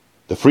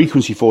The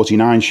Frequency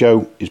 49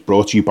 show is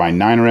brought to you by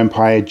Niner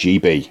Empire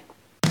GB.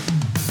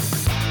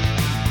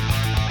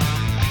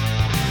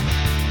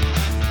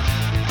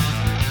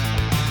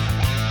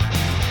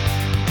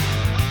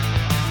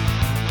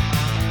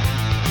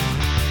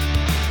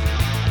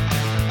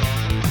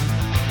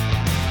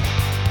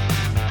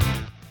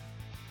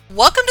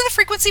 Welcome to the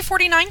Frequency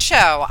 49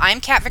 show. I'm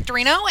Kat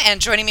Victorino,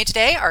 and joining me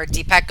today are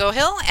Deepak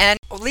Gohil and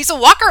Lisa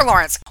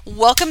Walker-Lawrence.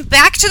 Welcome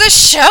back to the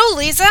show,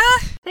 Lisa.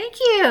 Thank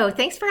you.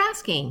 Thanks for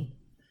asking.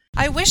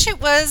 I wish it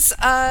was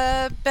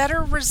a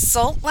better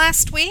result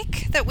last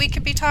week that we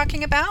could be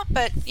talking about,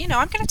 but, I'm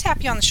going to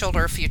tap you on the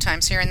shoulder a few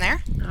times here and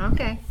there.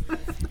 Okay.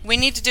 We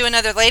need to do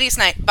another ladies'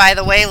 night. By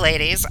the way,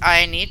 ladies,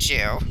 I need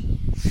you.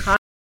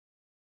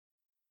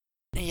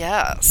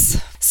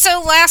 Yes.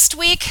 So last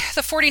week,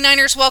 the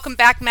 49ers welcomed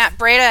back Matt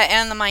Breida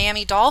and the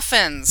Miami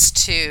Dolphins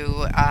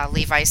to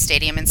Levi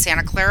Stadium in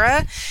Santa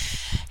Clara.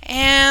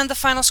 And the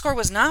final score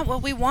was not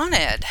what we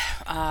wanted.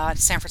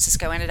 San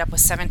Francisco ended up with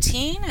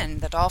 17,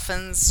 and the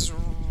Dolphins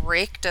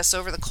raked us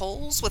over the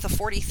coals with a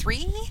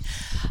 43.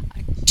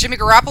 Jimmy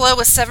Garoppolo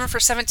was 7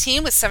 for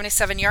 17 with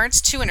 77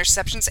 yards, 2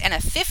 interceptions, and a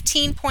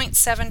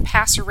 15.7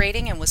 passer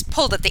rating, and was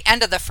pulled at the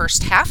end of the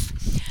first half.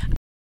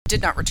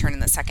 Did not return in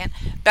the second.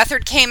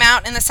 Beathard came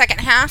out in the second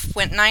half,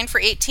 went 9 for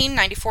 18,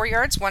 94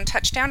 yards, 1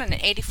 touchdown, and an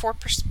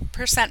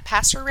 84%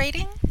 passer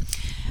rating.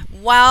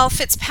 While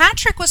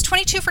Fitzpatrick was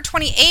 22 for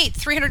 28,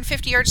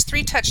 350 yards,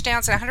 3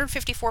 touchdowns, and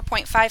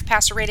 154.5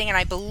 passer rating, and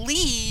I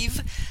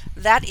believe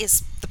that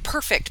is the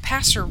perfect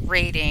passer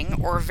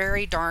rating, or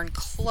very darn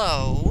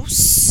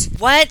close.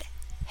 What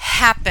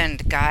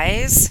happened,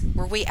 guys?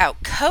 Were we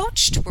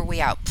outcoached? Were we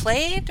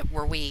outplayed?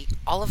 Were we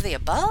all of the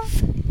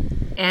above?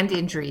 And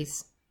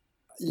injuries.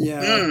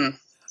 Yeah,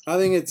 I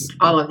think it's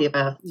all of the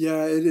above.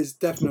 Yeah, it is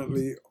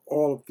definitely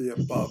all of the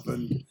above.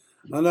 And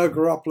I know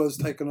Garoppolo's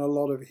taken a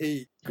lot of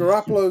heat.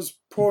 Garoppolo's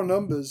poor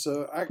numbers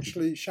are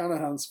actually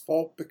Shanahan's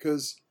fault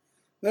because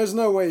there's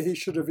no way he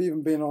should have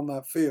even been on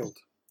that field.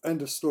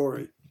 End of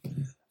story.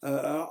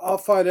 I'll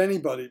fight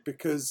anybody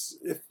because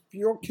if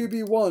your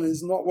QB1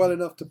 is not well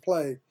enough to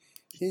play,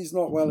 he's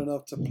not well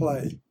enough to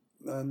play.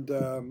 And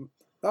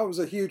that was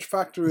a huge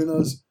factor in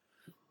us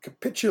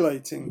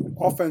capitulating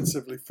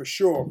offensively for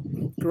sure.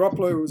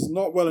 Garoppolo was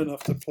not well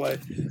enough to play.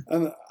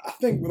 And I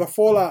think the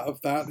fallout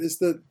of that is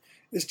that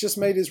it's just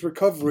made his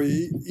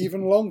recovery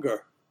even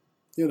longer.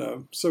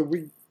 So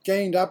we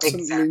gained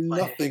absolutely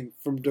nothing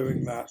from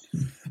doing that.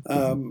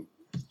 The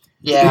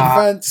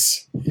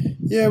defense,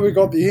 we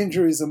got the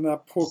injuries and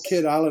that poor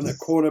kid Allen at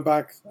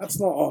cornerback. That's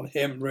not on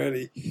him,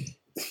 really.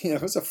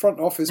 It's a front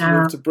office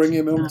move to bring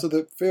him onto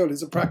the field.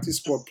 He's a practice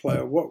squad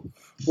player. What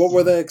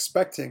were they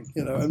expecting?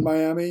 And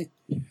Miami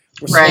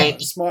was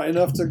smart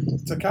enough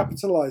to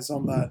capitalize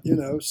on that.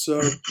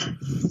 So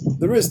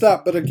there is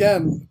that. But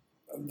again,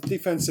 the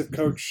defensive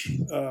coach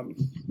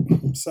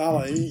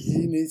Salah,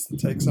 he needs to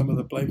take some of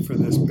the blame for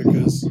this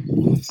because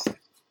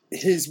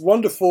he's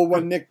wonderful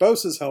when Nick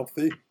Bosa's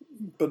healthy,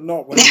 but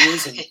not when he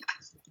isn't.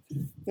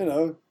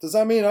 Does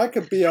that mean I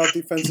could be our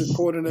defensive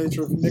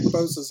coordinator if Nick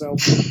Bosa's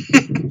healthy?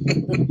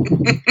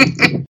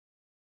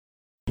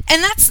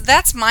 And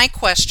that's my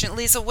question,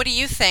 Lisa. What do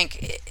you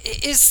think?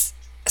 Is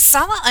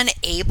Salah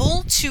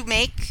unable to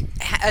make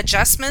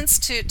adjustments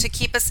to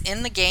keep us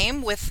in the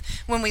game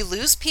when we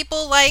lose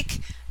people like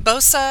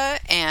Bosa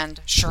and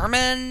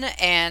Sherman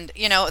and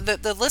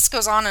the list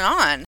goes on and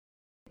on?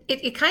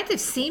 It kind of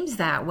seems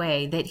that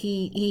way, that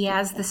he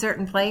has the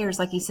certain players,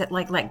 like you said,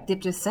 like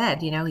Dip just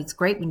said, he's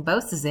great when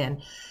Bosa's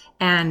in.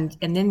 And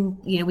then,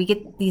 we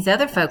get these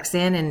other folks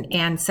in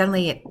and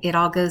suddenly it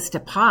all goes to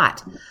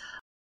pot.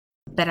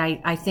 But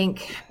I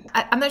think,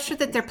 I'm not sure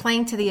that they're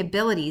playing to the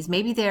abilities.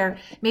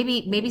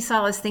 Maybe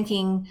Salah's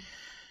thinking,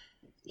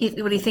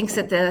 when he thinks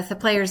that the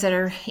players that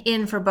are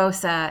in for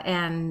Bosa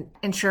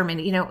and Sherman,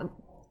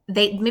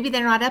 maybe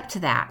they're not up to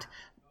that.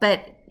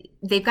 But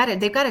they've got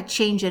to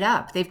change it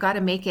up. They've got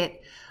to make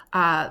it.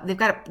 They've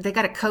got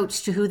to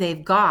coach to who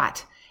they've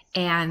got.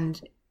 And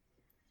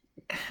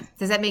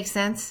does that make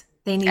sense?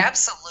 They need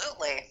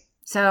absolutely.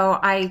 So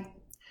I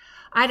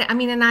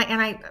mean,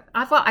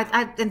 I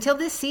thought until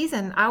this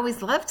season, I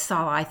always loved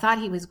Salah. I thought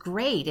he was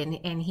great,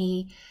 and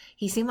he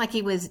seemed like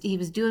he was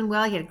doing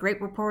well. He had a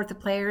great rapport with the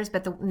players.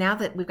 But now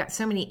that we've got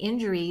so many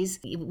injuries,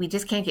 we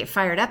just can't get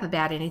fired up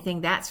about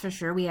anything. That's for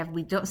sure.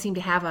 We don't seem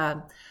to have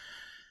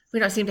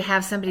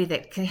somebody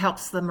that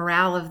helps the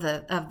morale of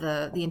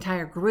the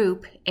entire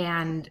group,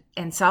 and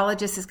Salah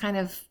just is kind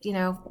of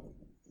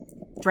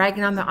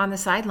dragging on the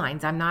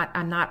sidelines. I'm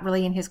not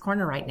really in his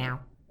corner right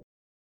now.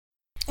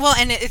 Well,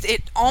 and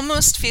it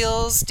almost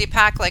feels,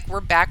 Deepak, like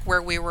we're back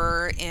where we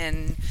were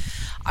in,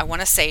 I want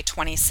to say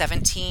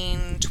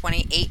 2017,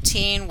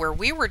 2018, where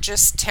we were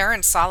just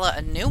tearing Salah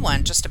a new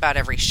one just about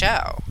every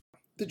show.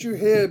 Did you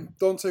hear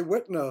Dante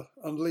Whitner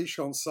unleash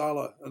on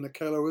Salah and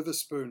Akela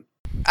Witherspoon?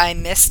 I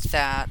missed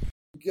that.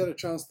 You get a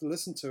chance to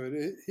listen to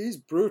it. He's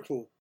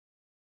brutal.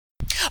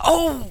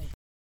 Oh!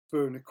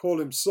 They call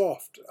him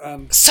soft.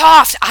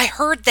 Soft! I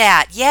heard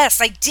that.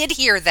 Yes, I did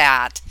hear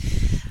that.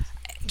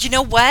 You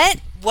know what?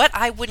 What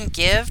I wouldn't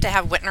give to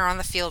have Whitner on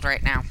the field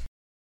right now.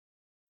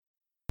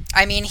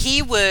 I mean,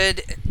 he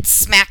would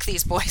smack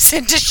these boys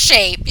into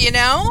shape, you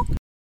know?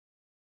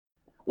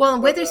 Well,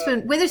 and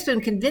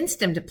Witherspoon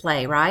convinced him to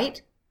play,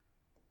 right?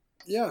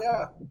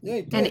 Yeah,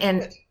 he did.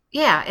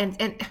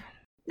 And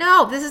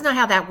no, this is not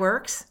how that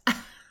works.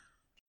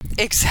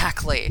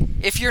 Exactly.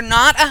 If you're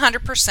not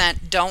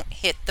 100%, don't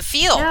hit the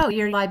field. No,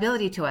 you're a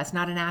liability to us,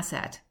 not an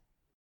asset.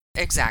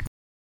 Exactly.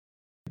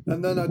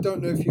 And then I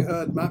don't know if you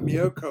heard Matt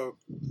Miyoko.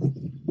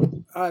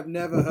 I've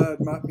never heard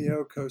Matt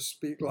Miyoko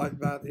speak like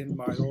that in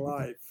my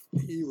life.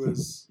 He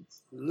was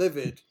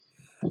livid.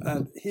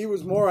 And he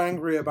was more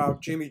angry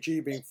about Jimmy G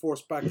being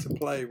forced back to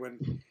play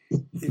when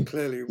he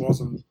clearly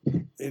wasn't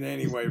in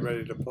any way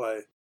ready to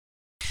play.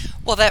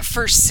 Well, that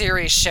first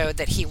series showed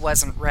that he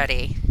wasn't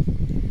ready.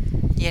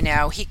 You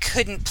know, he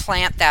couldn't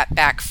plant that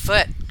back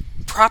foot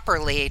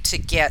properly to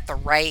get the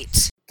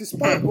right.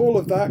 Despite all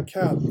of that,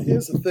 Kat,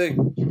 here's the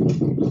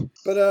thing.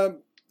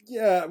 But,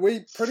 yeah,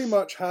 we pretty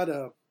much had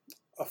a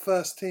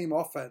first team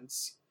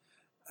offense,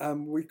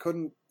 and we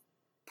couldn't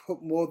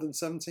put more than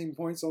 17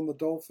 points on the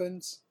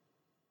Dolphins.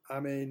 I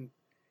mean,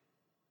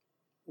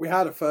 we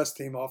had a first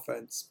team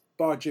offense,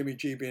 bar Jimmy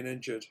G being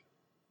injured,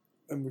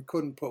 and we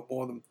couldn't put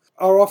more than.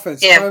 Our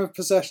offense, time of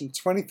possession,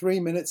 23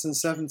 minutes and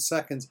 7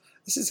 seconds.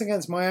 This is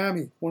against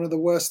Miami, one of the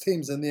worst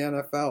teams in the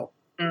NFL.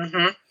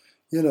 Mm-hmm.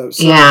 You know,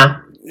 so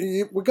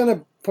we're going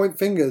to point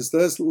fingers.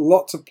 There's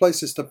lots of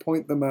places to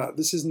point them at.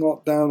 This is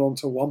not down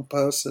onto one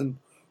person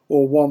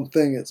or one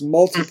thing. It's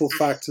multiple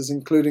factors,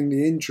 including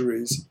the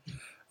injuries.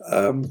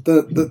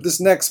 This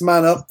next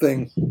man up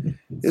thing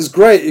is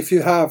great if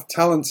you have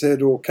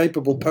talented or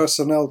capable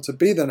personnel to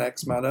be the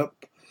next man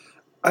up.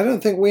 I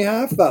don't think we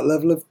have that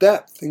level of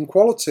depth in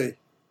quality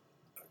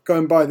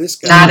going by this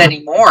game. Not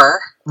anymore.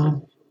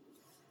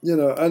 You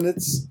know, and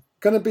it's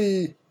going to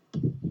be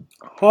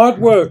hard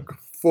work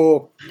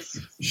for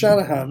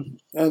Shanahan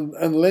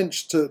and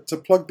Lynch to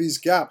plug these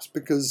gaps,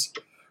 because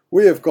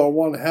we have got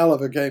one hell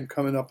of a game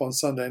coming up on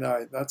Sunday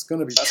night. That's going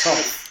to be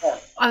tough.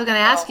 I was going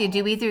to ask you,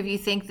 do either of you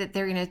think that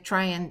they're going to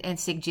try and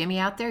stick Jimmy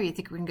out there? Or you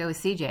think we're going to go with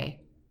CJ?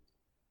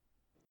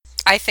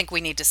 I think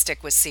we need to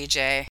stick with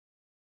CJ.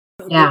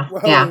 Yeah,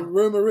 The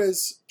rumor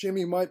is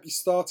Jimmy might be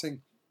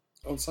starting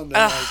on Sunday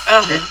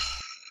night.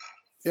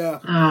 Yeah.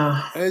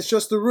 And it's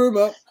just a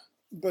rumor,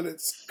 but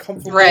it's come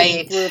from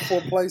 3 or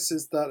 4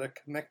 places that are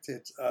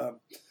connected.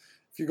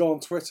 If you go on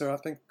Twitter, I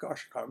think,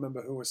 gosh, I can't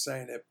remember who was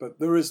saying it, but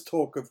there is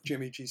talk of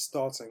Jimmy G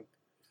starting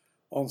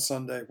on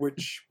Sunday,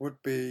 which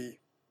would be,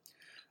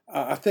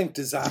 I think,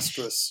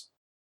 disastrous.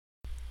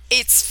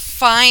 It's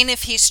fine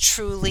if he's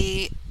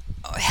truly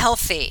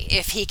healthy,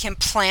 if he can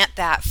plant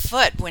that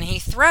foot when he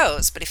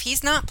throws. But if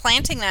he's not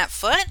planting that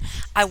foot,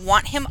 I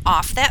want him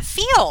off that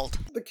field.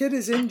 The kid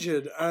is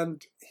injured,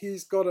 and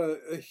he's got a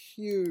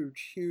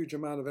huge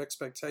amount of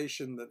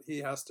expectation that he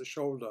has to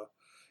shoulder.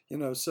 You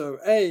know, so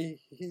A,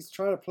 he's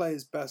trying to play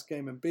his best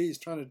game, and B, he's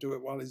trying to do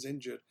it while he's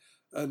injured.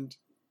 And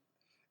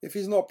if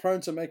he's not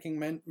prone to making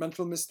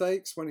mental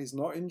mistakes when he's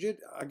not injured,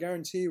 I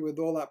guarantee you with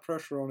all that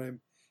pressure on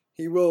him,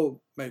 he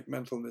will make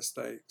mental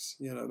mistakes.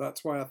 You know,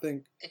 that's why I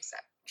think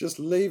just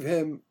leave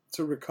him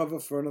to recover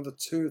for another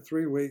 2 or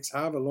 3 weeks,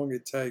 however long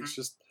it takes.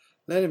 Just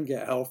let him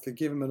get healthy,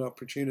 give him an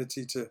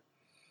opportunity to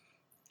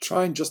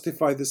try and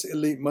justify this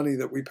elite money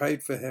that we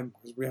paid for him,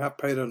 because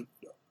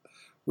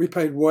we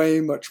paid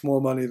way much more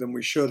money than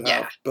we should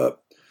have.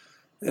 But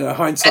you know,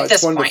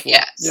 hindsight's wonderful. Point,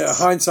 yes. Yeah,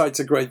 hindsight's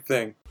a great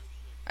thing.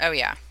 Oh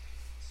yeah,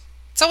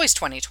 it's always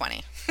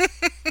 2020.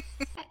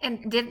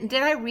 And did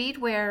I read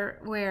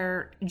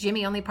where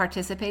Jimmy only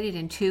participated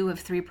in 2 of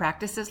 3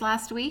 practices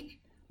last week?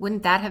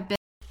 Wouldn't that have been?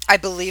 I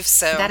believe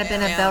so. Would that have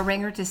been a bell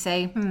ringer to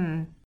say,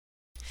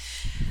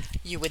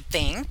 You would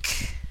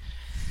think.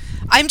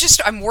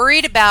 I'm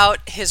worried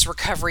about his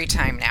recovery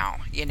time now,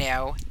 you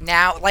know.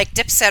 Now, like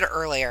Dip said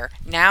earlier,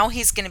 now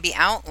he's going to be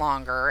out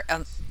longer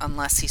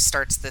unless he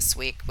starts this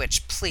week,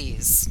 which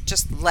please,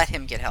 just let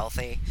him get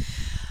healthy.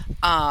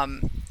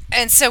 And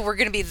so we're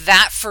going to be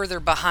that further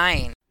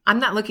behind. I'm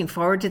not looking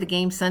forward to the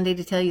game Sunday,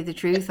 to tell you the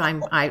truth.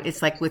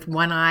 It's like with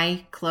one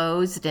eye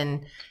closed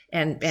and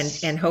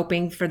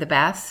hoping for the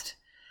best.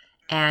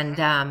 And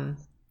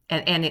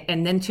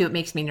then too, it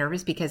makes me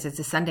nervous because it's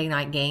a Sunday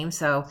night game.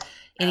 So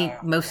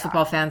most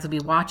football fans will be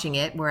watching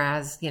it.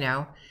 Whereas,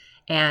 one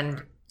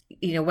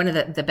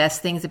of the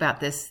best things about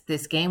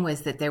this game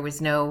was that there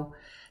was no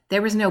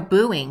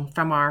booing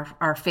from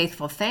our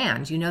faithful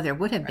fans. There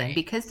would have been,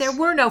 because there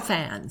were no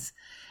fans.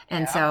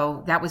 And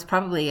so that was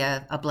probably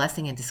a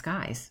blessing in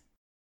disguise.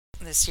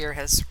 This year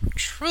has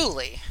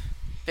truly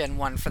been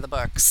one for the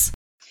books.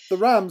 The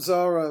Rams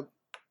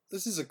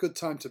this is a good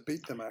time to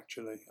beat them,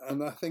 actually.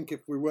 And I think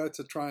if we were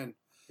to try and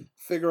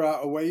figure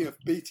out a way of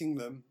beating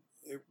them,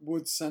 it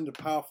would send a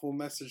powerful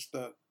message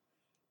that,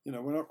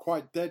 we're not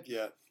quite dead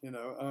yet.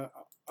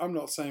 I'm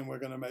not saying we're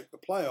going to make the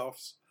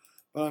playoffs,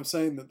 but I'm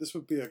saying that this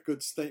would be a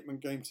good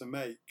statement game to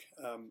make.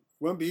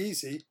 Won't be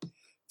easy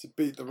to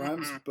beat the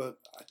Rams, but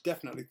I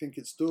definitely think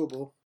it's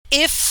doable.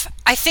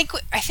 I think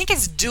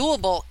it's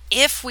doable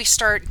if we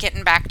start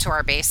getting back to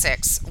our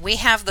basics. We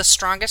have the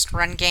strongest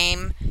run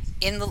game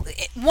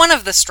one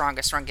of the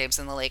strongest run games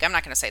in the league. I'm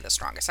not going to say the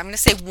strongest. I'm going to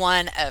say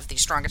one of the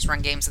strongest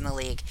run games in the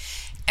league,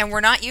 and we're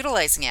not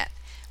utilizing it.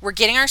 We're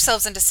getting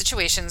ourselves into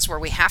situations where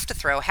we have to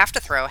throw,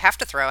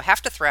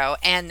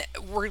 and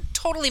we're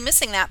totally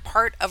missing that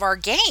part of our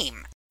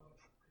game.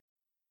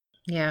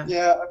 Yeah.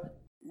 Yeah,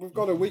 we've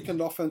got a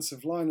weakened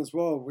offensive line as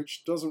well,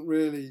 which doesn't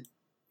really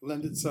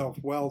lend itself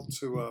well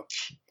to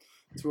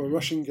a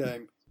rushing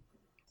game.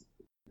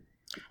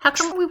 How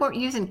come we weren't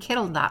using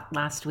Kittle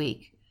last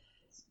week?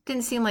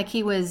 Didn't seem like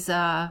he was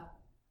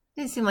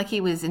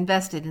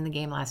invested in the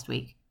game last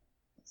week.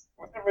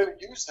 We didn't really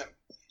use him.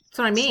 That's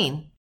what I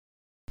mean.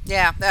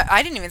 Yeah,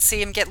 I didn't even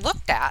see him get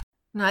looked at.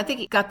 No, I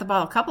think he got the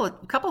ball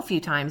a few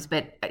times,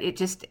 but it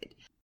just.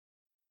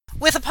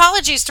 With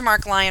apologies to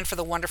Mark Lyon for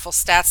the wonderful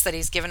stats that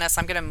he's given us,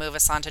 I'm going to move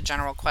us on to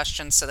general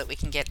questions so that we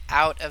can get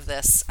out of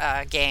this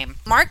game.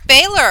 Mark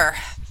Baylor,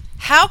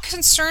 how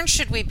concerned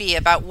should we be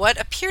about what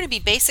appear to be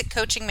basic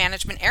coaching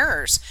management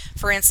errors?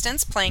 For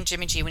instance, playing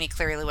Jimmy G when he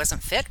clearly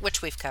wasn't fit,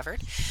 which we've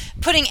covered.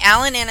 Putting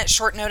Allen in at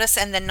short notice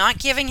and then not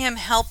giving him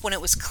help when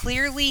it was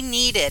clearly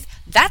needed.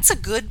 That's a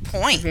good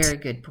point. A very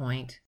good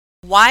point.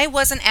 Why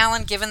wasn't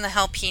Allen given the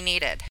help he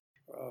needed?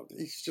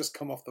 He's just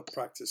come off the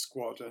practice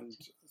squad and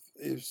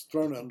he was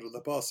thrown under the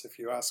bus, if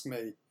you ask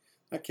me.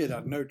 That kid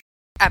had no...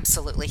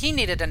 Absolutely. He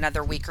needed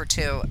another week or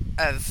two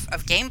of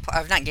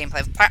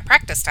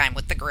practice time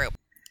with the group.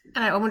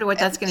 And I wonder what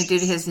that's going to do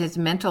to his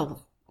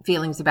mental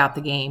feelings about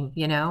the game.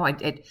 You know,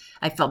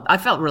 I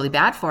felt really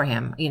bad for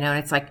him. You know, and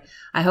it's like,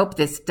 I hope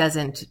this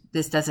doesn't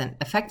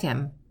affect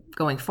him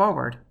going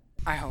forward.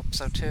 I hope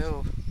so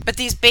too. But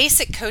these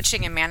basic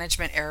coaching and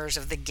management errors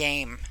of the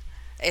game,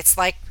 it's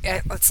like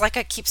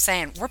I keep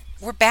saying,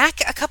 we're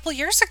back a couple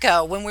years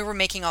ago when we were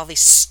making all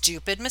these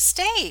stupid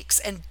mistakes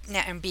and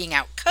being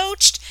out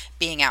coached,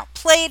 being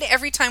outplayed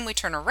every time we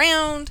turn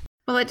around.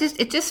 Well, it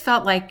just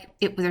felt like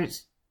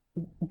there's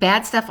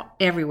bad stuff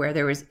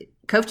everywhere.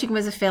 Coaching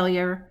was a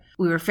failure.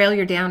 We were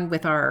failure down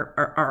with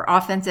our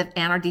offensive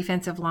and our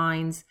defensive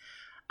lines.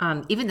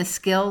 Even the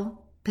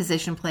skill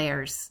position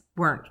players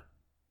weren't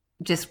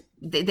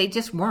they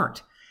just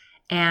weren't.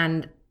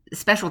 And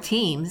special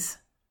teams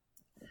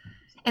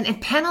and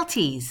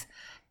penalties.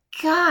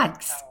 God,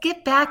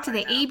 get back to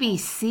the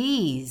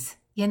ABCs,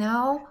 you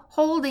know,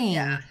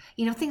 holding,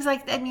 you know, things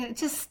like that. I mean,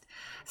 just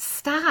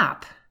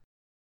stop.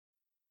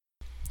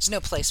 There's no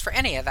place for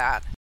any of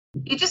that.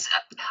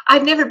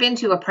 I've never been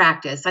to a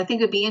practice. I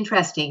think it would be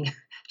interesting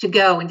to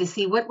go and to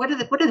see what are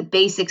the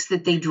basics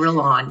that they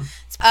drill on.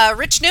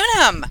 Rich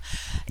Newnham,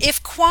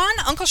 if Quan,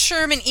 Uncle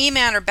Sherm, and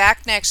E-Man are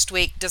back next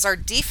week, does our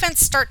defense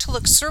start to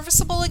look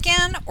serviceable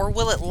again, or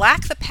will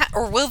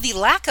the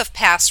lack of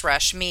pass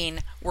rush mean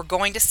we're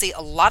going to see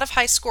a lot of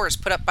high scores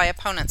put up by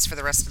opponents for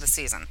the rest of the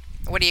season?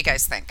 What do you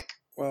guys think?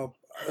 Well,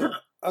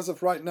 as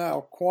of right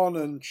now, Quan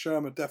and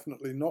Sherm are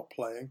definitely not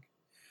playing.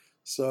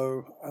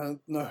 So I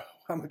don't know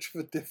how much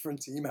of a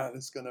difference E-Man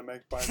is going to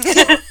make by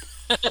himself.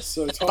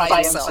 So it's hard to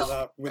answer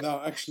that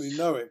without actually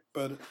knowing.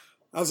 But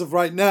as of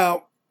right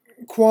now,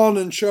 Quan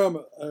and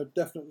Sherm are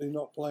definitely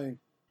not playing.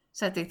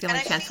 So I think the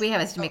only chance we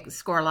have is to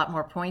score a lot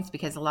more points,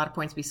 because a lot of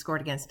points be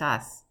scored against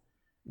us.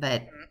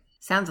 But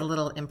sounds a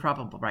little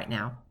improbable right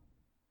now.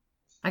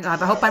 I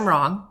hope I'm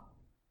wrong.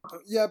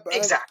 Yeah, but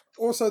exactly.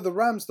 Also the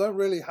Rams don't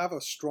really have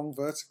a strong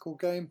vertical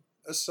game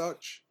as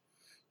such.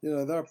 You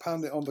know, they're a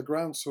pound it on the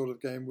ground sort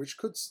of game, which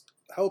could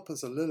help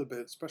us a little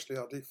bit, especially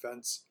our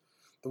defense,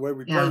 the way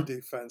we play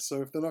defense.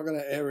 So if they're not going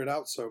to air it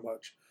out so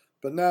much.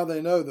 But now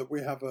they know that we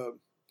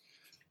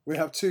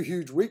have two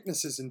huge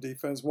weaknesses in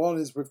defense. One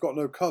is we've got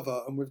no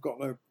cover and we've got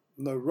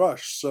no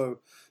rush. So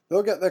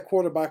they'll get their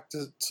quarterback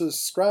to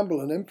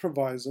scramble and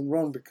improvise and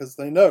run because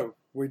they know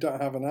we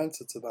don't have an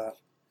answer to that.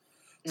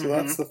 So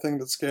that's the thing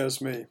that scares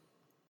me.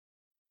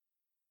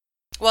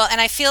 Well,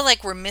 and I feel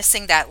like we're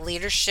missing that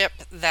leadership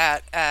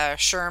that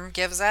Sherm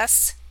gives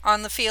us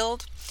on the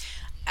field.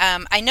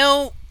 I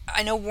know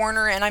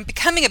Warner, and I'm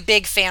becoming a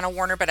big fan of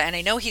Warner, and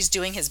I know he's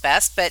doing his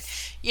best. But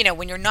you know,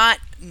 when you're not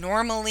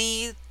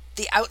normally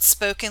the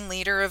outspoken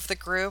leader of the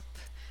group,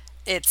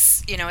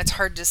 it's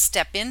hard to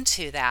step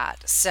into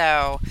that.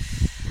 So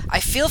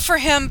I feel for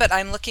him, but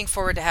I'm looking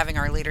forward to having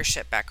our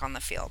leadership back on the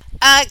field.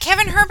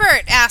 Kevin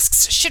Herbert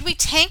asks, should we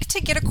tank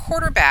to get a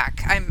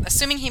quarterback? I'm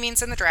assuming he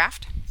means in the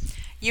draft.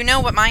 You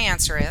know what my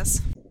answer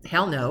is.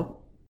 Hell no.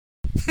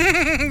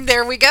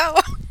 There we go.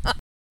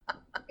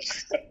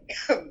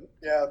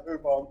 Yeah,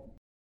 move on.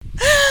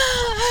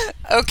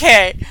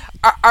 Okay.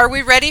 Are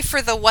we ready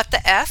for the What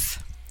the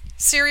F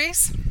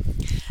series?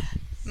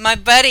 My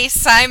buddy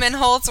Simon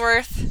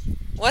Holdsworth,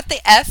 what the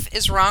F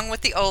is wrong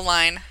with the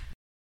O-line?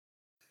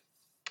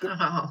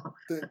 Oh.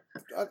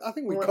 I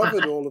think we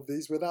covered all of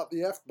these without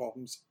the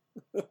F-bombs.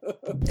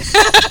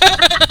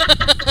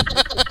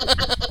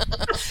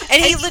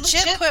 And he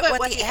legit put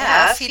what the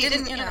F. He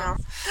didn't, you know.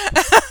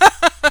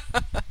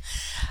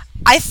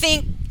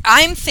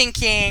 I'm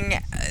thinking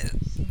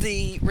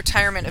the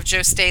retirement of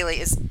Joe Staley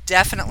is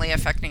definitely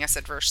affecting us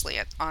adversely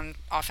on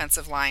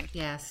offensive line.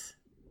 Yes.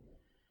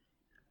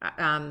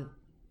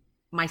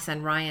 My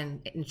son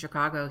Ryan in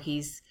Chicago,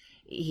 he's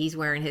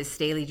wearing his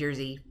Staley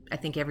jersey, I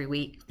think every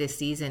week this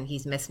season.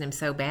 He's missing him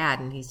so bad,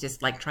 and he's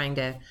just like trying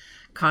to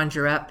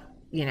conjure up,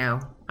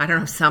 I don't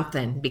know,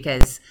 something,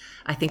 because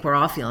I think we're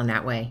all feeling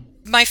that way.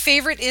 My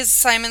favorite is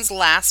Simon's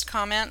last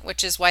comment,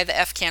 which is, why the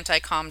F can't I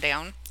calm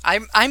down?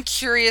 I'm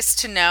curious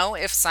to know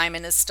if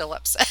Simon is still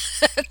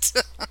upset.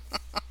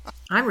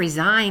 I'm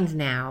resigned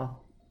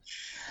now.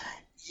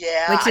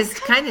 Yeah. Which is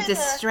kind of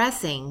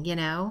distressing,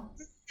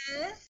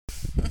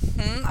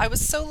 I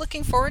was so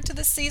looking forward to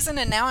this season,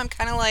 and now I'm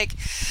kind of like,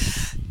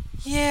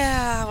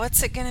 yeah,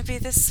 what's it going to be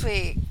this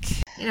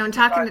week? And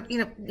talking,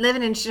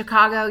 living in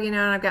Chicago, and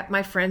I've got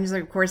my friends,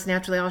 of course,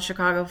 naturally all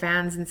Chicago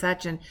fans and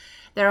such, and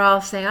they're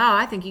all saying, oh,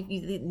 I think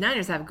the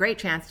Niners have a great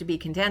chance to be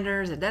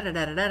contenders, and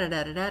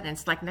da-da-da-da-da-da-da-da, and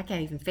it's like, I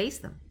can't even face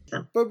them.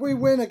 But we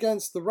win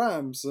against the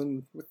Rams,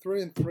 and we're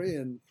 3-3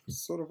 and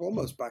sort of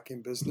almost back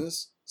in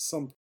business.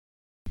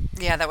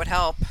 Yeah, that would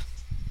help.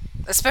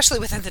 Especially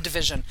within the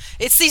division.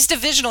 It's these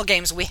divisional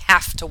games we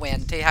have to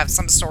win to have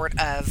some sort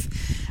of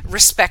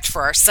respect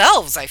for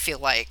ourselves, I feel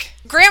like.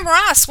 Graham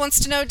Ross wants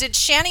to know, did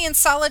Shanny and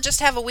Saleh just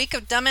have a week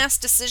of dumbass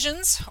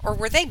decisions, or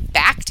were they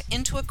backed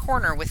into a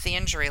corner with the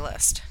injury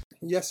list?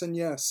 Yes and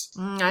yes.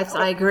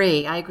 I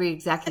agree. I agree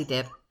exactly,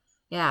 Dip.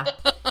 Yeah.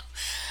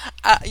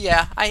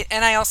 Yeah,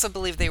 I also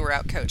believe they were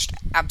outcoached.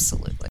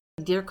 Absolutely.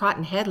 Deer caught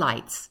in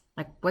headlights.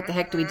 Like, what the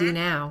heck do we do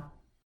now?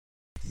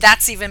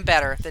 That's even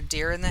better. The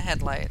deer in the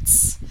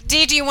headlights.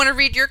 Dee, do you want to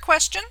read your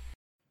question?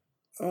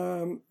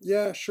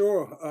 Yeah,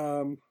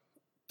 sure.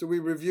 Do we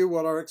review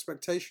what our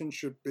expectations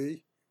should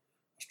be?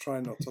 Let's try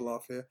not to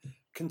laugh here.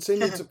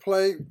 Continue to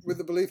play with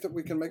the belief that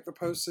we can make the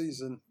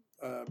postseason,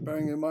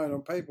 bearing in mind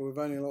on paper we've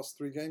only lost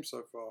 3 games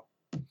so far.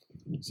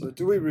 So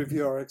do we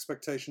review our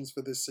expectations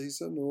for this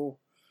season, or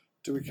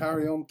do we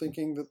carry on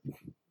thinking that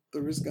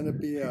there is going to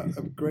be a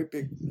great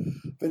big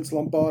Vince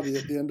Lombardi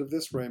at the end of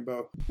this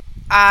rainbow?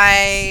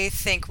 I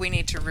think we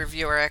need to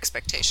review our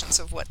expectations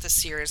of what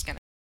this year is going to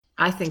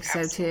be. I think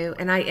so too.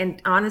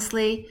 And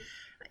honestly,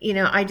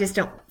 I just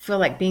don't feel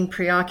like being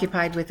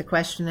preoccupied with the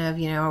question of,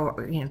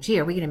 gee,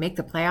 are we going to make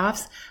the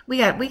playoffs? We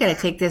got to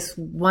take this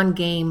one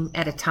game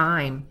at a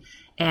time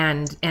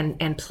and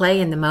play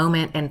in the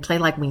moment and play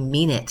like we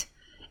mean it.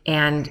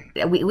 And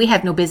we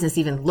have no business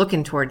even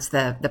looking towards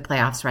the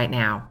playoffs right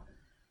now.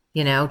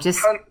 Just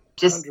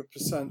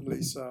 100%,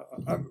 Lisa.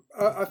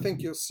 I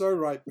think you're so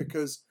right,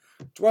 because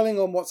dwelling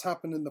on what's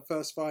happened in the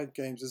first 5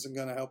 games isn't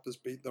going to help us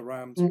beat the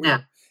Rams.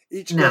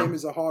 Each game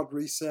is a hard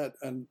reset,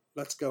 and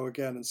let's go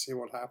again and see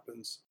what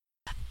happens.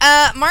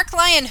 Mark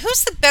Lyon,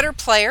 who's the better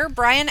player,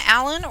 Brian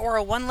Allen or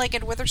a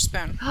one-legged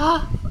Witherspoon?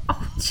 Oh,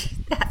 gee,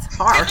 that's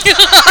harsh. It's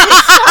so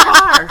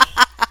harsh.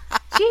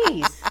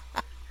 Jeez.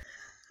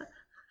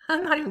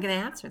 I'm not even going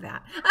to answer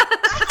that.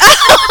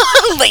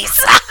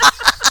 Lisa.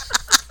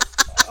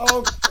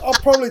 I'll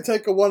probably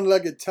take a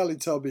one-legged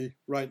Teletubby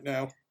right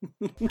now.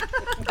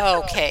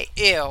 Okay,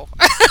 ew.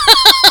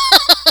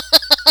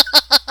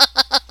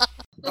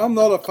 I'm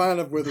not a fan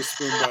of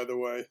Witherspoon, by the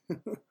way.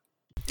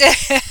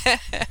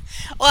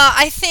 Well,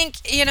 I think,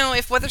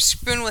 if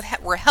Witherspoon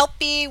were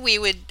healthy, we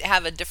would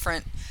have a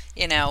different,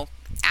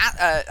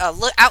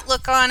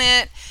 outlook on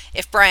it.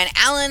 If Brian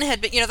Allen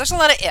had been, there's a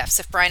lot of ifs.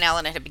 If Brian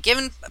Allen had been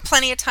given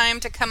plenty of time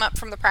to come up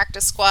from the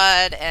practice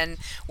squad and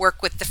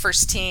work with the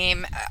first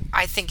team,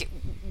 I think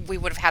we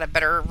would have had a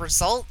better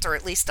result, or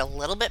at least a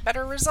little bit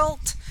better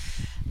result.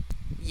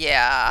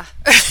 Yeah.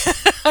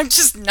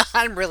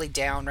 I'm really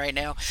down right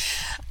now.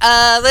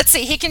 Let's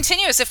see. He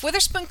continues. If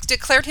Witherspoon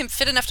declared him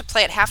fit enough to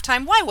play at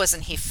halftime, why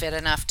wasn't he fit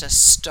enough to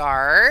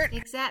start?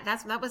 Exactly.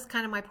 That was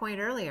kind of my point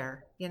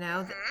earlier.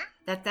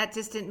 That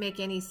just didn't make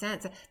any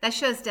sense. That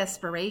shows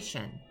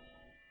desperation,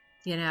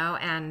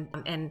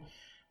 and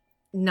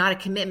not a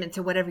commitment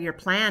to whatever your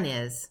plan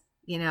is.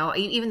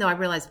 Even though I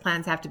realize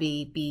plans have to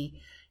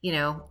be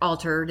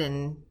altered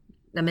and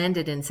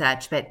amended and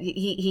such, but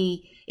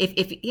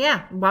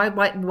why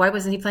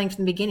wasn't he playing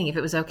from the beginning if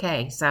it was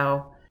okay?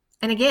 So,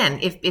 and again,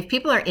 if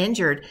people are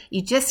injured,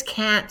 you just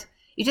can't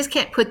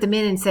put them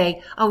in and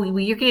say, oh, well,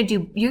 you're going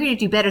to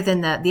do better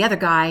than the other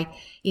guy,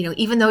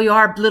 even though you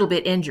are a little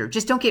bit injured.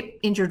 Just don't get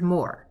injured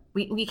more.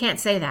 We can't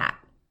say that,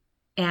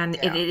 and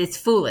it's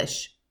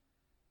foolish,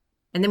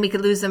 and then we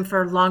could lose them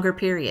for longer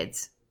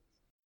periods.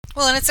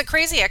 Well, and it's a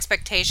crazy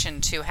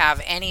expectation to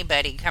have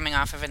anybody coming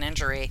off of an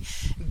injury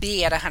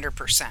be at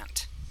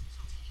 100%,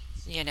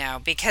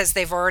 because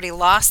they've already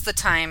lost the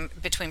time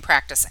between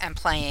practice and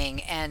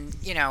playing and,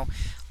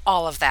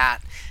 all of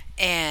that.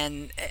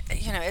 And,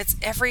 it's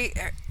every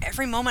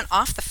moment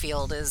off the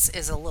field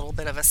is a little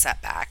bit of a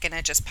setback, and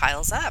it just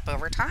piles up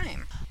over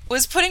time.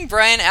 Was putting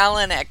Brian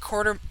Allen at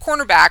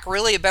cornerback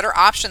really a better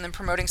option than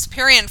promoting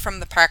Superior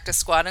from the practice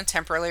squad and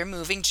temporarily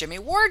moving Jimmy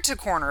Ward to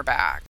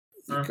cornerback?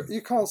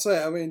 You can't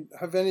say it. I mean,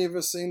 have any of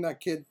us seen that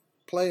kid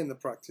play in the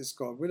practice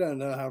squad? We don't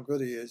know how good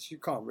he is. You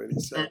can't really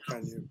say,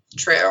 can you?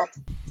 True.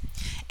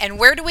 And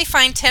where do we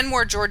find 10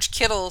 more George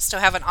Kittles to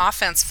have an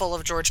offense full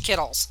of George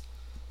Kittles?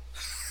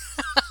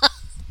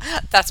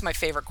 That's my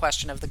favorite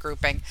question of the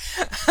grouping.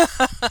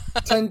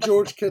 10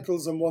 George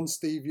Kittles and 1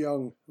 Steve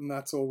Young, and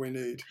that's all we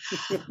need.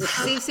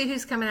 See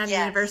who's coming out of the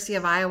University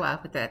of Iowa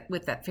with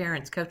that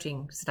Ferentz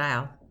coaching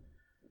style.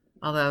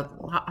 Although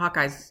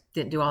Hawkeyes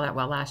didn't do all that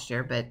well last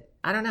year, but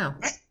I don't know.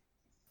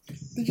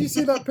 Did you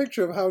see that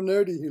picture of how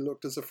nerdy he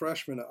looked as a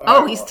freshman at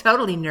Iowa? Oh, he's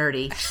totally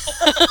nerdy.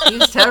 He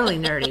was totally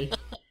nerdy.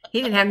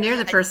 He didn't have near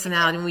the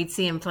personality when we'd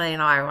see him play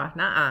in Iowa.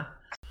 Nuh-uh.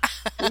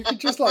 You could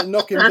just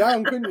knock him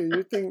down, couldn't you?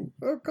 You'd think,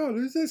 oh God,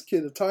 who's this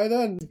kid? A tight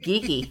end?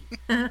 Geeky.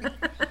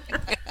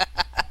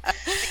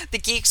 The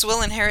geeks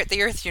will inherit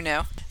the earth, you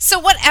know.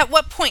 So at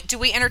what point do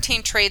we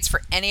entertain trades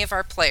for any of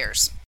our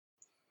players?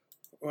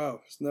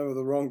 Well, it's never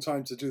the wrong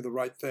time to do the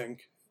right thing.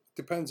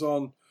 Depends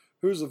on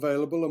who's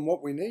available and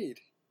what we need.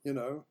 You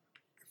know,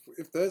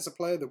 if there's a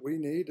player that we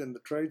need and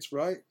the trade's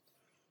right,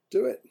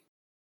 do it.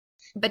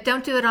 But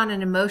don't do it on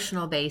an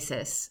emotional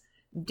basis.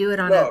 Do it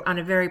on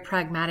a very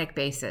pragmatic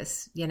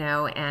basis, you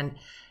know. And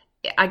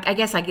I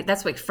guess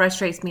that's what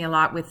frustrates me a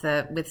lot with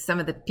some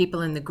of the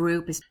people in the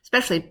group,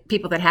 especially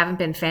people that haven't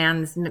been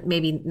fans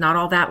maybe not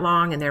all that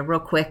long, and they're real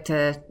quick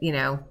to, you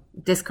know,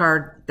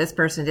 discard this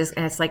person.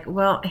 And it's like,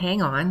 well,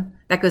 hang on.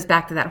 That goes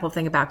back to that whole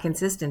thing about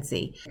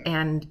consistency.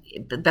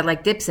 But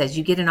like Dip says,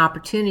 you get an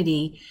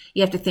opportunity,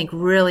 you have to think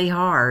really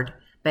hard,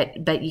 but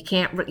you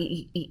can't.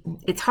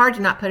 It's hard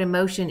to not put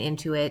emotion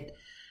into it.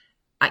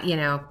 You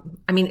know,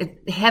 I mean,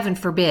 heaven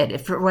forbid,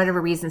 if for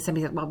whatever reason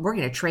somebody said, well, we're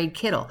going to trade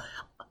Kittle.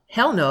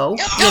 Hell no,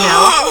 you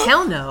know,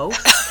 hell no.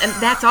 And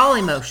that's all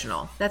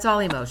emotional.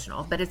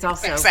 But it's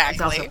also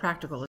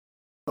practical as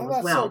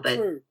well. That's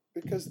so true,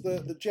 because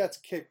the Jets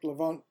kicked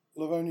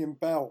Levonian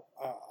Bell.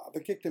 They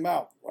kicked him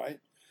out, right?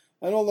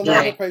 And all the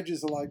Twitter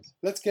pages are like,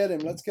 let's get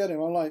him.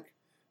 I'm like,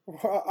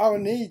 our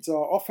needs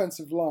are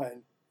offensive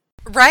line.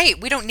 Right,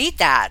 we don't need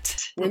that.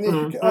 We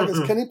need.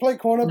 Can he play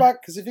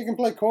cornerback? Because if he can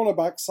play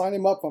cornerback, sign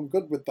him up. I'm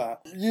good with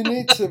that. You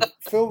need to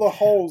fill the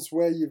holes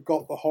where you've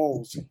got the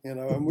holes, you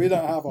know. And we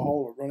don't have a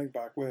hole at running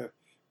back. We're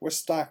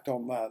stacked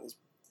on that.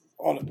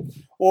 On it,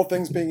 all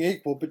things being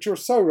equal. But you're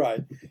so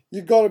right.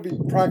 You've got to be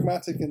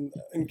pragmatic and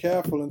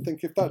careful and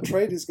think if that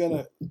trade is going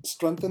to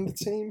strengthen the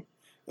team,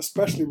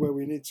 especially where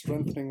we need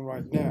strengthening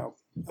right now.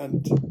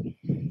 And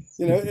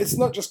you know, it's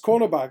not just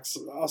cornerbacks.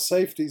 Our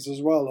safeties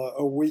as well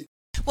are weak.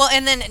 Well,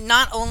 and then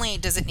not only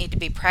does it need to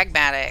be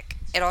pragmatic,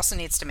 it also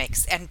needs to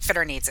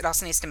it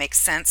also needs to make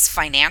sense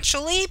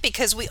financially,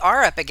 because we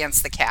are up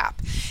against the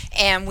cap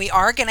and we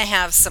are going to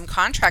have some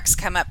contracts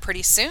come up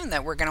pretty soon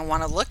that we're going to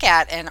want to look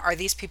at. And are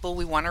these people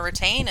we want to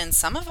retain? And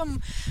some of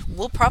them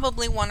we'll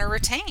probably want to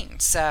retain.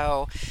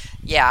 So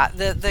yeah,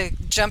 the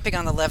jumping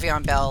on the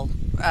Le'Veon Bell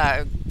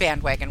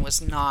bandwagon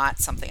was not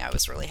something I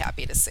was really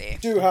happy to see.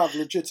 We do have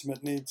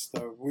legitimate needs,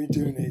 though. We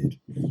do need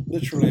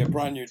literally a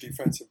brand new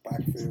defensive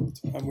backfield,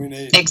 and we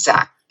need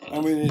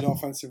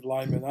offensive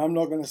linemen. I'm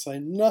not going to say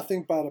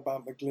nothing bad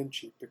about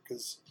McGlinchey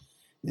because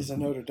he's a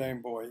Notre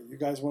Dame boy. You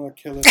guys want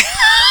to kill him?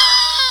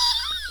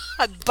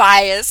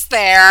 Bias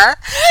there.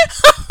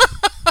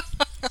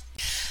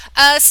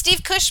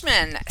 Steve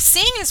Cushman,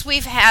 seeing as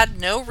we've had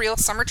no real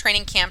summer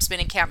training camps,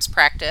 mini camps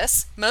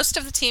practice, most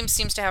of the team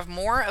seems to have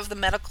more of the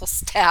medical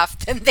staff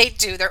than they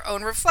do their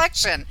own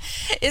reflection.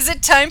 Is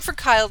it time for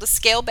Kyle to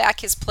scale back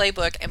his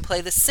playbook and play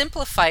the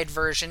simplified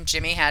version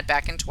Jimmy had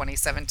back in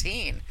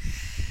 2017?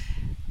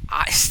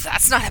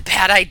 That's not a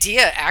bad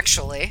idea,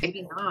 actually.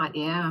 Maybe not,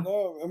 yeah.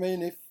 No, I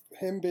mean, if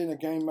him being a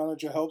game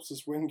manager helps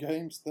us win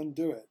games, then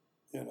do it,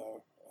 you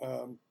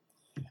know.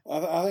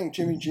 I think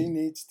Jimmy G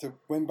needs to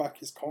win back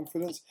his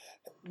confidence.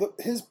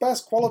 His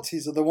best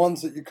qualities are the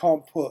ones that you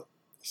can't put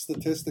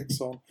statistics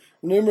on.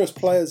 Numerous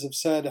players have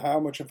said how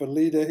much of a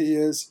leader he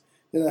is,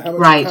 you know, how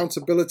much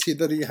accountability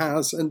that he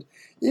has. And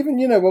even,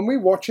 you know, when we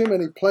watch him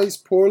and he plays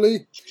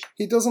poorly,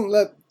 he doesn't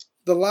let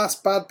the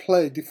last bad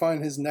play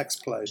define his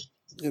next play.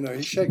 You know,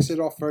 he shakes it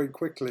off very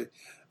quickly.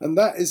 And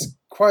that is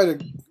quite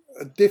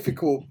a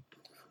difficult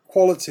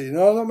quality.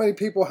 Now, not many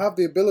people have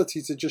the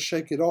ability to just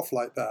shake it off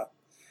like that.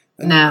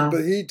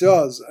 But he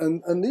does,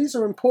 and these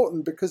are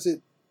important because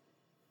it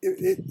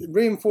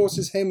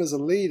reinforces him as a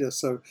leader.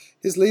 So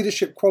his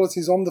leadership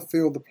qualities on the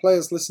field, the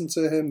players listen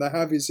to him, they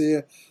have his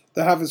ear,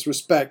 they have his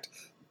respect.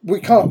 We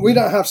don't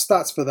have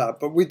stats for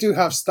that, but we do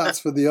have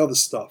stats for the other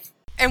stuff.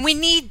 And we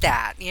need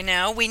that, you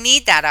know, we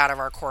need that out of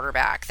our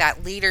quarterback,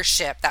 that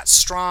leadership, that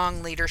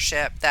strong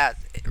leadership, that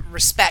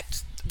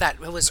respect that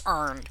was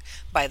earned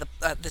by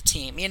the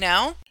team, you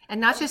know? And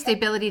not just the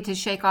ability to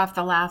shake off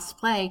the last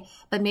play,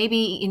 but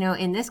maybe, you know,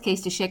 in this case,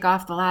 to shake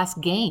off the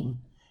last game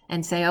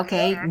and say,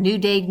 okay, new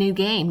day, new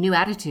game, new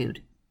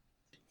attitude.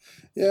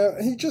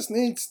 Yeah, he just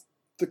needs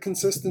the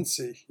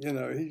consistency, you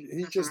know,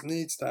 he just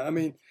needs that. I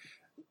mean,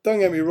 don't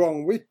get me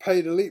wrong, we've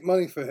paid elite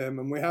money for him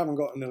and we haven't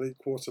got an elite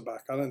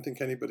quarterback. I don't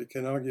think anybody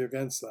can argue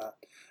against that.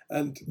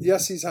 And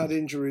yes, he's had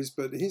injuries,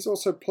 but he's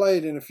also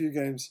played in a few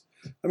games.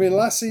 I mean,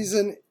 last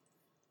season,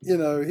 you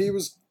know, he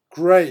was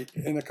great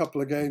in a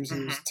couple of games.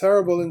 He was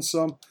terrible in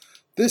some.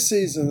 this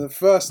season, the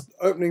first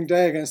opening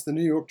day against the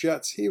New York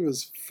Jets, he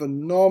was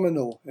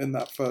phenomenal in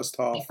that first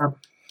half.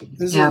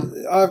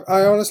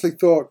 I honestly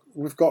thought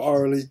we've got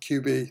our elite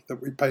QB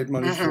that we paid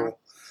money for.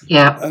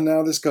 Yeah. And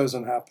now this goes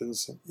and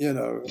happens, you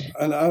know.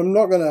 And I'm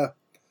not going to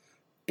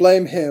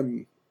blame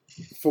him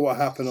for what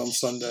happened on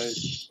Sunday.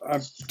 I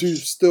do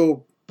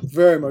still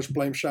very much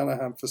blame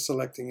Shanahan for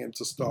selecting him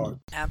to start.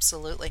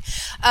 Absolutely.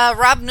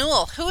 Rob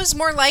Newell, who is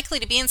more likely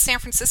to be in San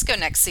Francisco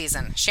next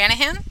season?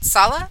 Shanahan,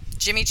 Saleh,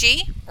 Jimmy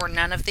G, or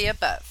none of the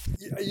above?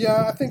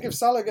 Yeah, I think if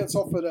Saleh gets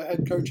offered a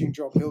head coaching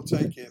job, he'll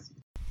take it.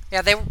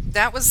 Yeah,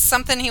 that was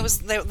something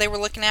they were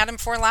looking at him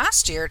for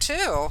last year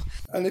too.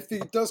 And if he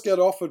does get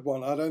offered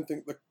one, I don't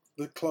think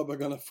the club are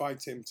going to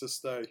fight him to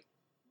stay.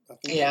 I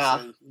think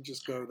you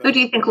just go there. Who do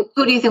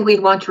you think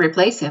we'd want to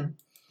replace him?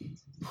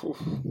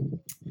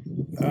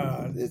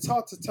 It's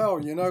hard to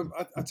tell, you know.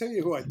 I tell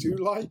you who I do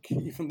like,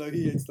 even though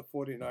he hates the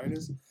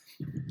 49ers.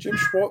 Jim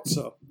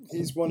Schwartzer.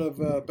 He's one of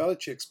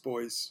Belichick's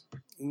boys.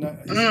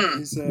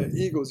 He's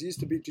Eagles. He used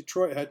to be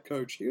Detroit head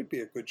coach. He would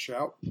be a good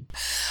shout.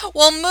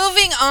 Well,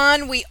 moving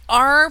on, we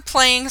are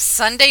playing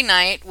Sunday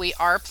night. We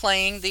are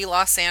playing the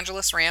Los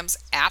Angeles Rams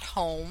at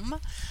home.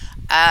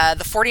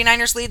 The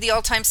 49ers lead the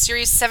all-time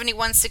series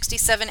 71,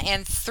 67,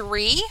 and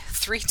 3.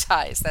 3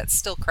 ties. That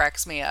still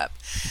cracks me up.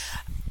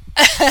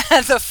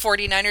 The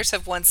 49ers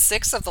have won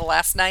 6 of the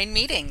last 9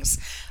 meetings.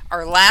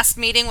 Our last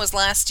meeting was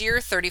last year,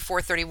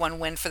 34-31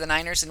 win for the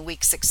Niners in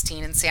Week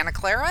 16 in Santa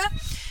Clara.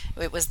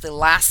 It was the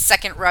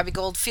last-second Robbie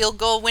Gould field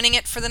goal winning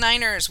it for the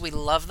Niners. We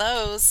love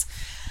those.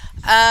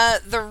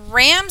 The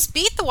Rams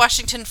beat the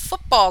Washington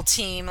football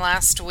team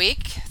last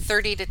week,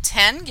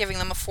 30-10, giving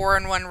them a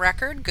 4-1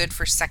 record, good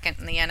for second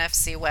in the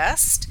NFC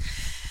West.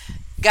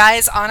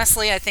 Guys,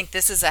 honestly, I think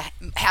this is a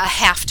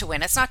have to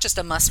win. It's not just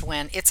a must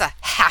win; it's a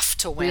have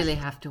to win. Really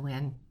have to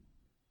win.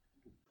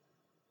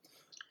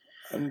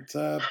 And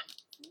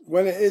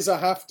when it is a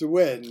have to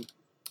win,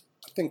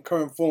 I think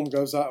current form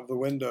goes out of the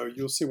window.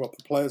 You'll see what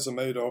the players are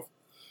made of,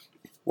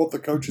 what the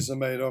coaches are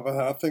made of.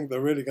 I think they're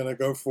really going to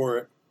go for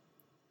it.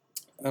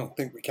 I don't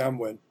think we can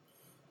win.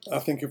 I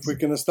think if we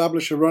can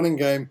establish a running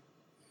game,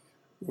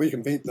 we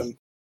can beat them.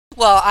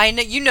 Well, I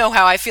know you know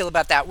how I feel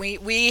about that.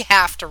 We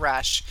have to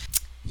rush.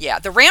 Yeah,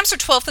 the Rams are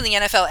 12th in the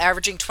NFL,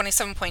 averaging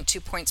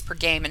 27.2 points per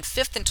game, and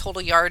 5th in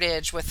total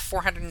yardage with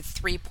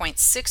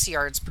 403.6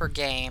 yards per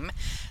game.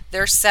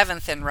 They're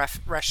 7th in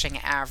rushing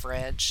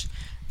average.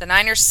 The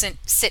Niners sit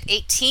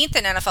 18th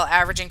in NFL,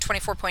 averaging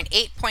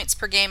 24.8 points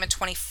per game, and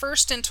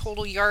 21st in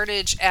total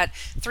yardage at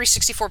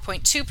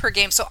 364.2 per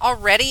game. So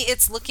already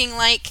it's looking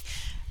like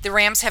the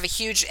Rams have a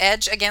huge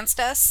edge against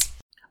us.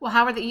 Well,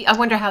 how are they? I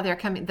wonder how they're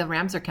coming. The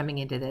Rams are coming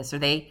into this. Are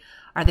they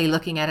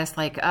looking at us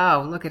like,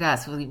 oh, look at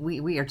us?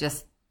 We are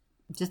just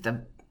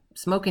a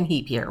smoking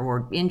heap here.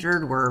 We're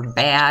injured. We're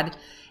bad.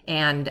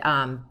 And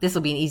this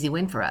will be an easy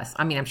win for us.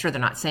 I mean, I'm sure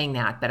they're not saying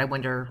that, but I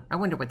wonder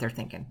what they're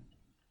thinking.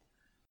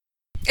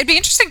 It'd be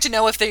interesting to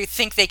know if they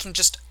think they can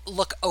just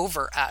look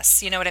over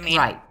us. You know what I mean?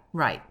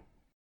 Right.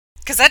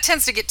 Because that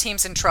tends to get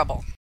teams in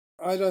trouble.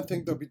 I don't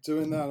think they'll be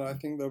doing that. I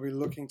think they'll be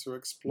looking to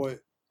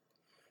exploit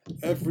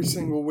every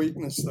single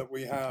weakness that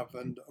we have.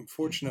 And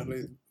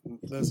unfortunately,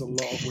 there's a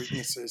lot of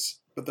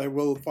weaknesses, but they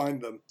will find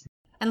them.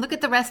 And look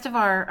at the rest of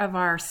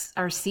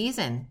our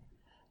season.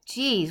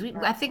 Geez,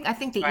 I think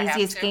the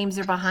easiest games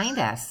are behind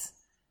us.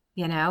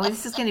 You know,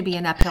 this is going to be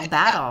an uphill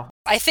battle.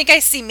 I think I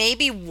see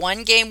maybe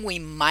one game we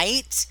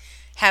might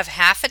have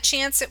half a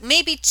chance at,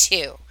 maybe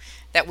 2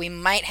 that we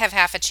might have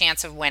half a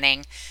chance of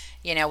winning.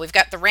 You know, we've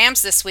got the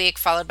Rams this week,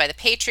 followed by the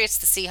Patriots,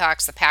 the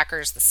Seahawks, the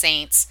Packers, the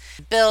Saints,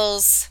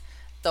 Bills,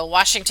 the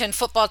Washington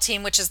football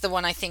team, which is the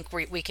one I think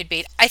we could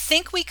beat. I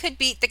think we could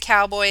beat the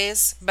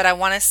Cowboys, but I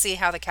want to see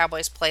how the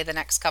Cowboys play the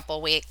next couple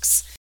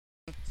weeks.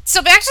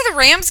 So back to the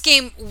Rams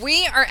game,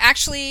 we are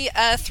actually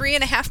a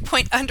 3.5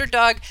 point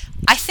underdog.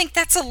 I think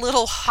that's a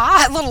little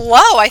high, a little low.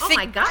 Oh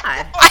my God.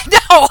 I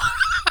know.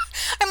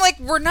 I'm like,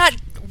 we're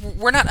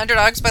not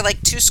underdogs by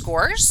like 2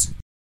 scores.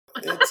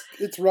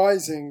 It's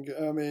rising.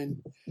 I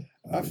mean,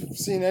 I've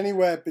seen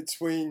anywhere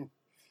between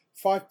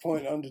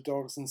 5-point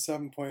underdogs and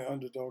 7-point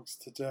underdogs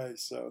today.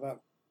 So that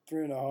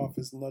 3.5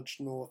 is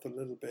nudged north a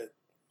little bit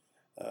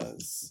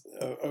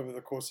over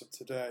the course of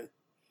today.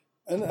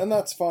 And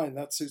that's fine.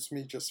 That suits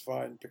me just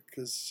fine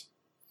because,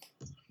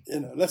 you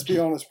know, let's be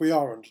honest, we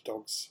are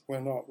underdogs.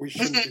 We're not. We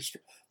shouldn't be.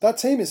 That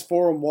team is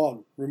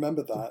 4-1.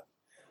 Remember that.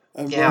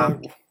 And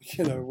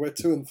we're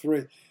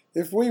 2-3.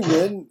 If we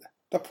win,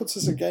 that puts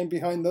us a game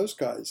behind those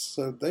guys.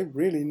 So they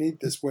really need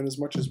this win as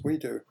much as we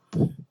do.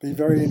 Be a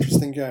very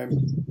interesting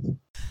game.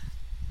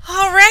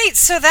 All right,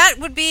 so that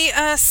would be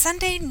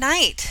Sunday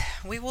night.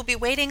 We will be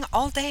waiting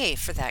all day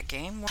for that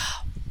game.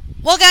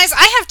 Well, guys,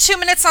 I have 2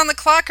 minutes on the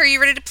clock. Are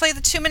you ready to play the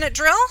 2-minute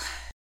drill?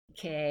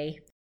 Okay.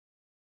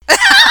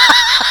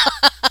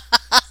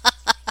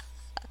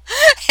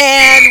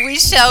 And we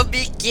shall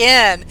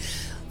begin.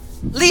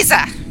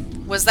 Lisa,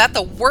 was that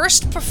the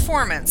worst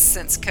performance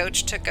since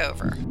Coach took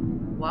over?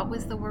 What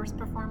was the worst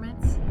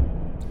performance?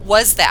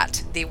 Was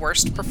that the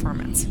worst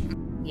performance?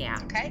 Yeah.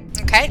 Okay.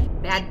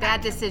 Bad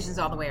decisions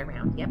all the way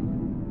around. Yep.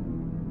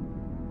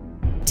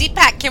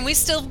 Deepak, can we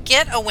still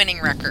get a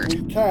winning record?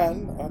 We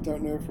can. I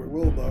don't know if we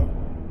will, though.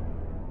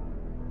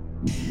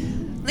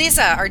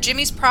 Lisa, are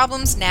Jimmy's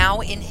problems now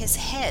in his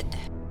head?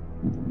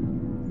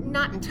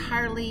 Not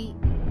entirely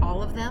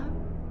all of them,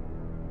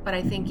 but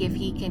I think if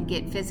he can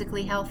get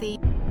physically healthy,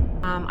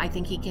 I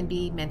think he can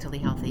be mentally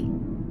healthy.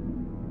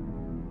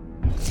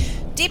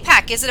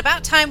 Deepak, is it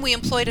about time we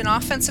employed an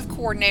offensive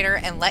coordinator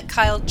and let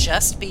Kyle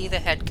just be the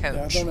head coach?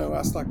 Yeah, I don't know.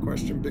 Ask that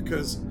question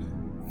because,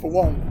 for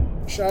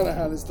one,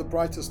 Shanahan is the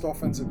brightest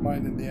offensive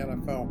mind in the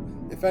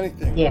NFL. If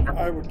anything,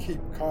 I would keep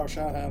Kyle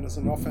Shanahan as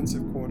an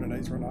offensive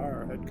coordinator and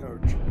hire a head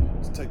coach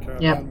to take care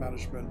of man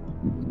management.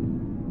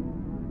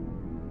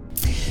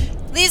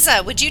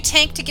 Lisa, would you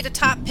tank to get a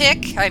top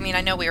pick? I mean,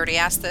 I know we already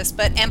asked this,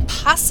 and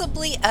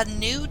possibly a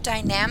new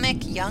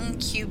dynamic young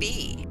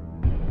QB?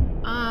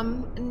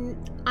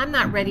 I'm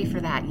not ready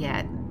for that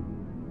yet.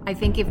 I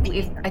think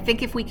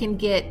if we can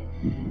get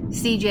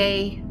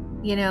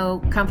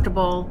CJ,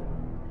 comfortable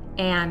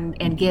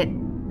and get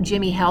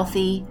Jimmy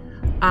healthy,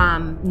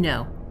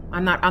 no.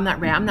 I'm not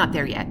ready. I'm not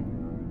there yet.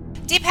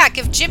 Deepak,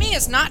 if Jimmy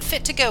is not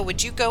fit to go,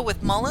 would you go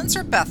with Mullins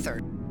or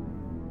Beathard?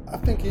 I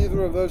think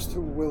either of those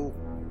two will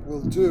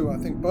do. I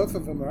think both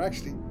of them are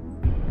actually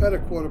better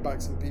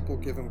quarterbacks than people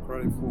give them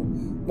credit for.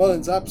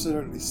 Mullins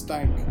absolutely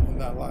stank in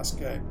that last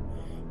game.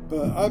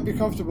 But I'd be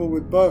comfortable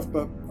with both.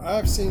 But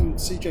I've seen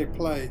CJ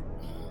play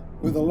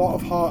with a lot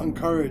of heart and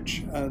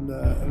courage, and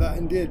that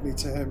endeared me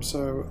to him.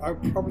 So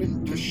I'd probably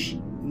just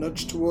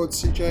nudge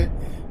towards CJ.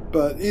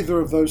 But either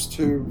of those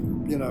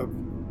two,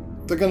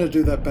 they're going to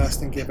do their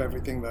best and give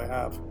everything they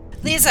have.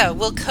 Lisa,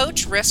 will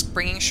Coach risk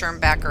bringing Sherm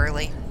back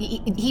early?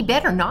 He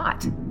better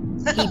not.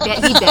 He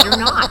better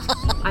not.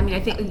 I mean, I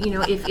think,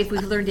 if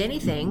we've learned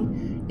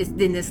anything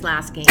in this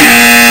last game,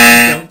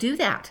 don't do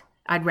that.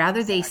 I'd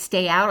rather they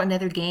stay out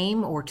another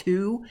game or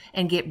two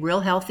and get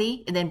real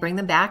healthy and then bring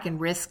them back and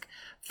risk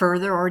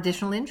further or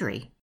additional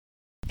injury.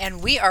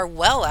 And we are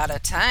well out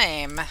of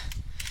time.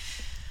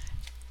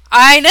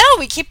 I know,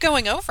 we keep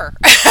going over.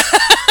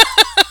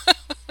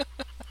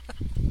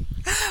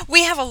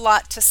 We have a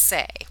lot to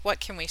say. What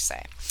can we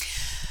say?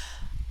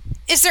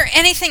 Is there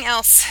anything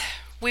else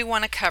we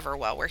want to cover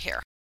while we're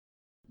here?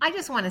 I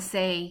just want to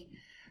say,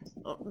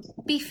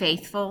 be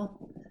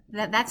faithful.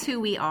 That's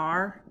who we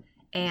are.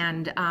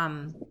 And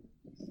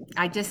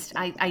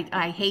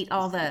I hate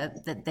all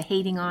the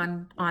hating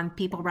on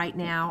people right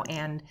now,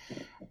 and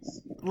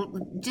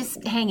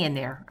just hang in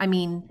there. I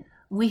mean,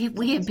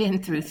 we have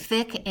been through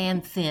thick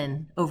and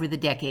thin over the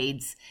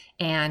decades,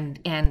 and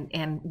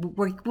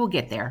we'll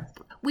get there.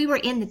 We were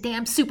in the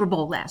damn Super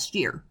Bowl last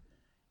year,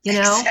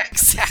 Exactly.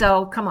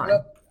 So come on.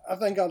 Well, I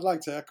think I'd like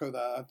to echo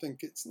that. I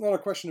think it's not a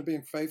question of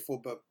being faithful,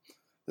 but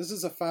this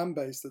is a fan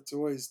base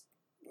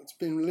it's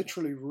been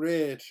literally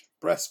reared,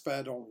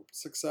 breastfed on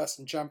success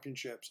and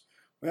championships.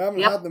 We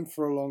haven't had them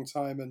for a long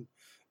time, and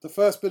the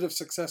first bit of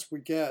success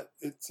we get,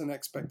 it's an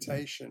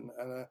expectation.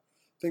 And I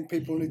think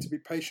people need to be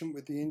patient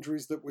with the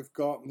injuries that we've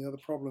got and the other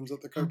problems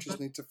that the coaches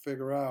need to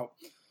figure out.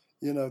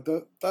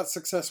 That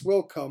success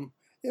will come.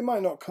 It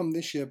might not come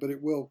this year, but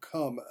it will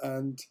come.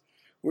 And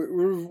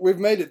we've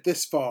made it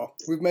this far.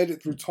 We've made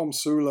it through Tom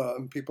Sula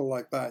and people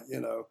like that.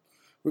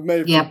 We've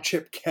made it through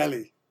Chip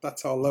Kelly.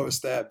 That's our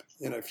lowest ebb.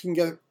 If you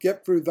can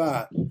get through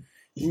that, you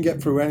can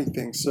get through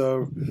anything.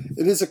 So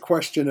it is a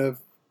question of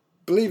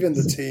believe in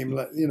the team.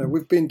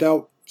 We've been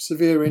dealt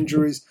severe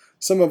injuries.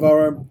 Some of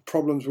our own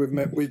problems we've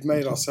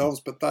made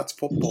ourselves, but that's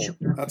football.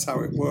 That's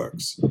how it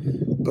works.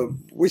 But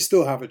we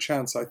still have a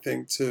chance, I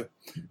think, to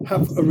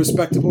have a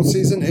respectable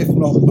season, if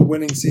not the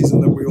winning season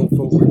that we all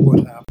thought we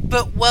would have.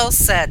 But well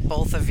said,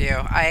 both of you.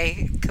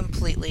 I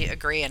completely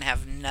agree and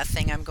have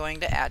nothing I'm going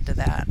to add to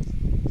that.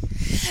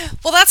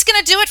 Well, that's going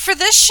to do it for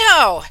this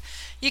show.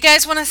 You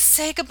guys want to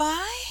say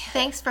goodbye?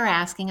 Thanks for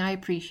asking. I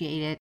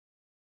appreciate it.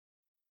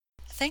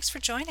 Thanks for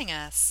joining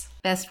us.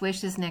 Best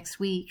wishes next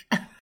week.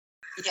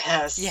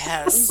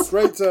 Yes.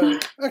 Great.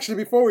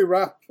 Actually, before we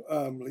wrap,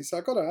 Lisa,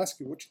 I got to ask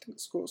you, what do you think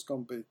the score's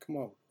going to be? Come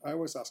on. I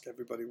always ask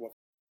everybody what.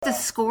 The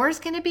score's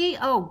going to be?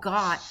 Oh,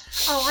 God.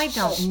 Oh, I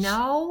don't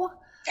know.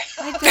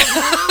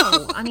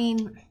 I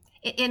mean,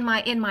 in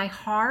my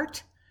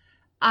heart,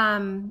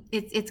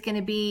 it's going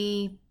to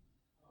be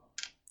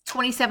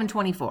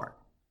 27-24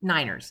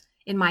 Niners.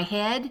 In my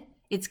head,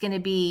 it's going to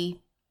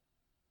be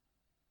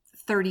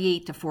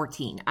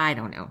 38-14. I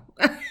don't know.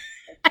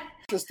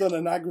 Just done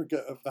an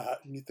aggregate of that,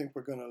 and you think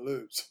we're going to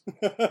lose.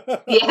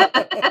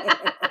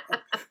 Yeah.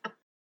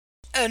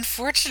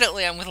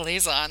 Unfortunately, I'm with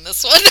Lisa on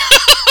this one.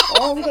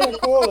 I'm going to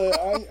call it.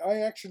 I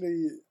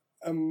actually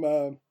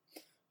am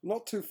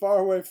not too far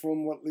away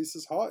from what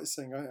Lisa's heart is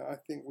saying. I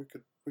think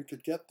we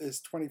could get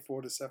this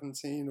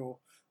 24-17, or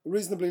a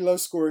reasonably low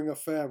scoring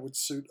affair would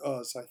suit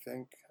us. I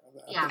think.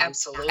 Yeah,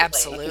 Absolutely. I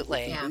think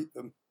we can beat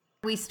them.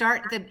 We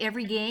start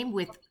every game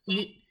with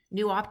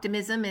new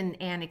optimism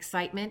and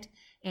excitement,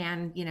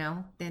 and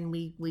then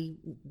we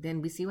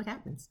see what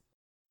happens.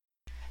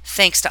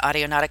 Thanks to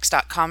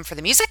Audionautics.com for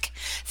the music.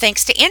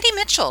 Thanks to Andy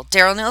Mitchell,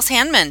 Daryl Nils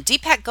Handman,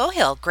 Deepak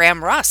Gohill,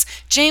 Graham Ross,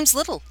 James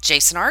Little,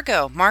 Jason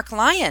Argo, Mark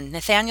Lyon,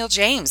 Nathaniel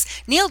James,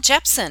 Neil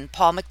Jepson,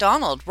 Paul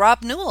McDonald,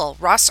 Rob Newell,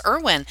 Ross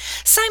Irwin,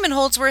 Simon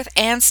Holdsworth,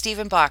 and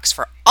Stephen Box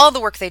for all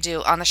the work they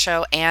do on the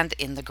show and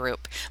in the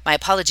group. My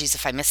apologies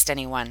if I missed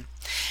anyone.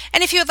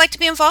 And if you would like to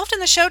be involved in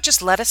the show,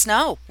 just let us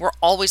know. We're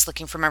always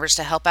looking for members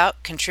to help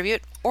out,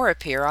 contribute, or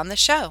appear on the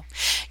show.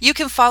 You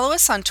can follow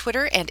us on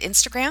Twitter and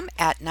Instagram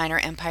at Niner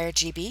Empire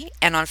GB,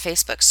 and on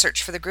Facebook,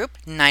 search for the group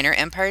Niner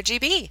Empire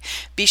GB.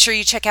 Be sure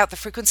you check out the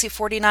Frequency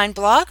 49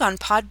 blog on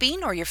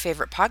Podbean or your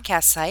favorite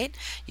podcast site.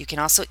 You can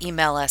also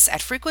email us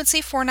at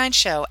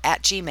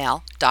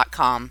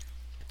frequency49show@gmail.com.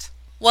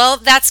 Well,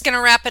 that's going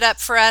to wrap it up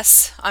for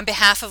us. On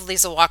behalf of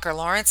Lisa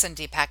Walker-Lawrence and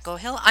Deepak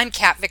Gohill, I'm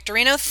Kat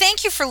Victorino.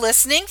 Thank you for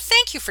listening.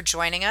 Thank you for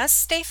joining us.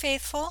 Stay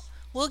faithful.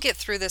 We'll get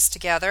through this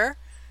together.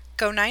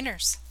 Go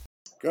Niners.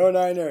 Go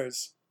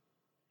Niners.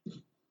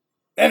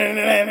 There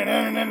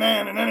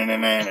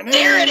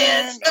it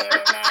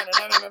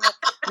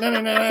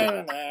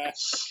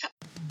is.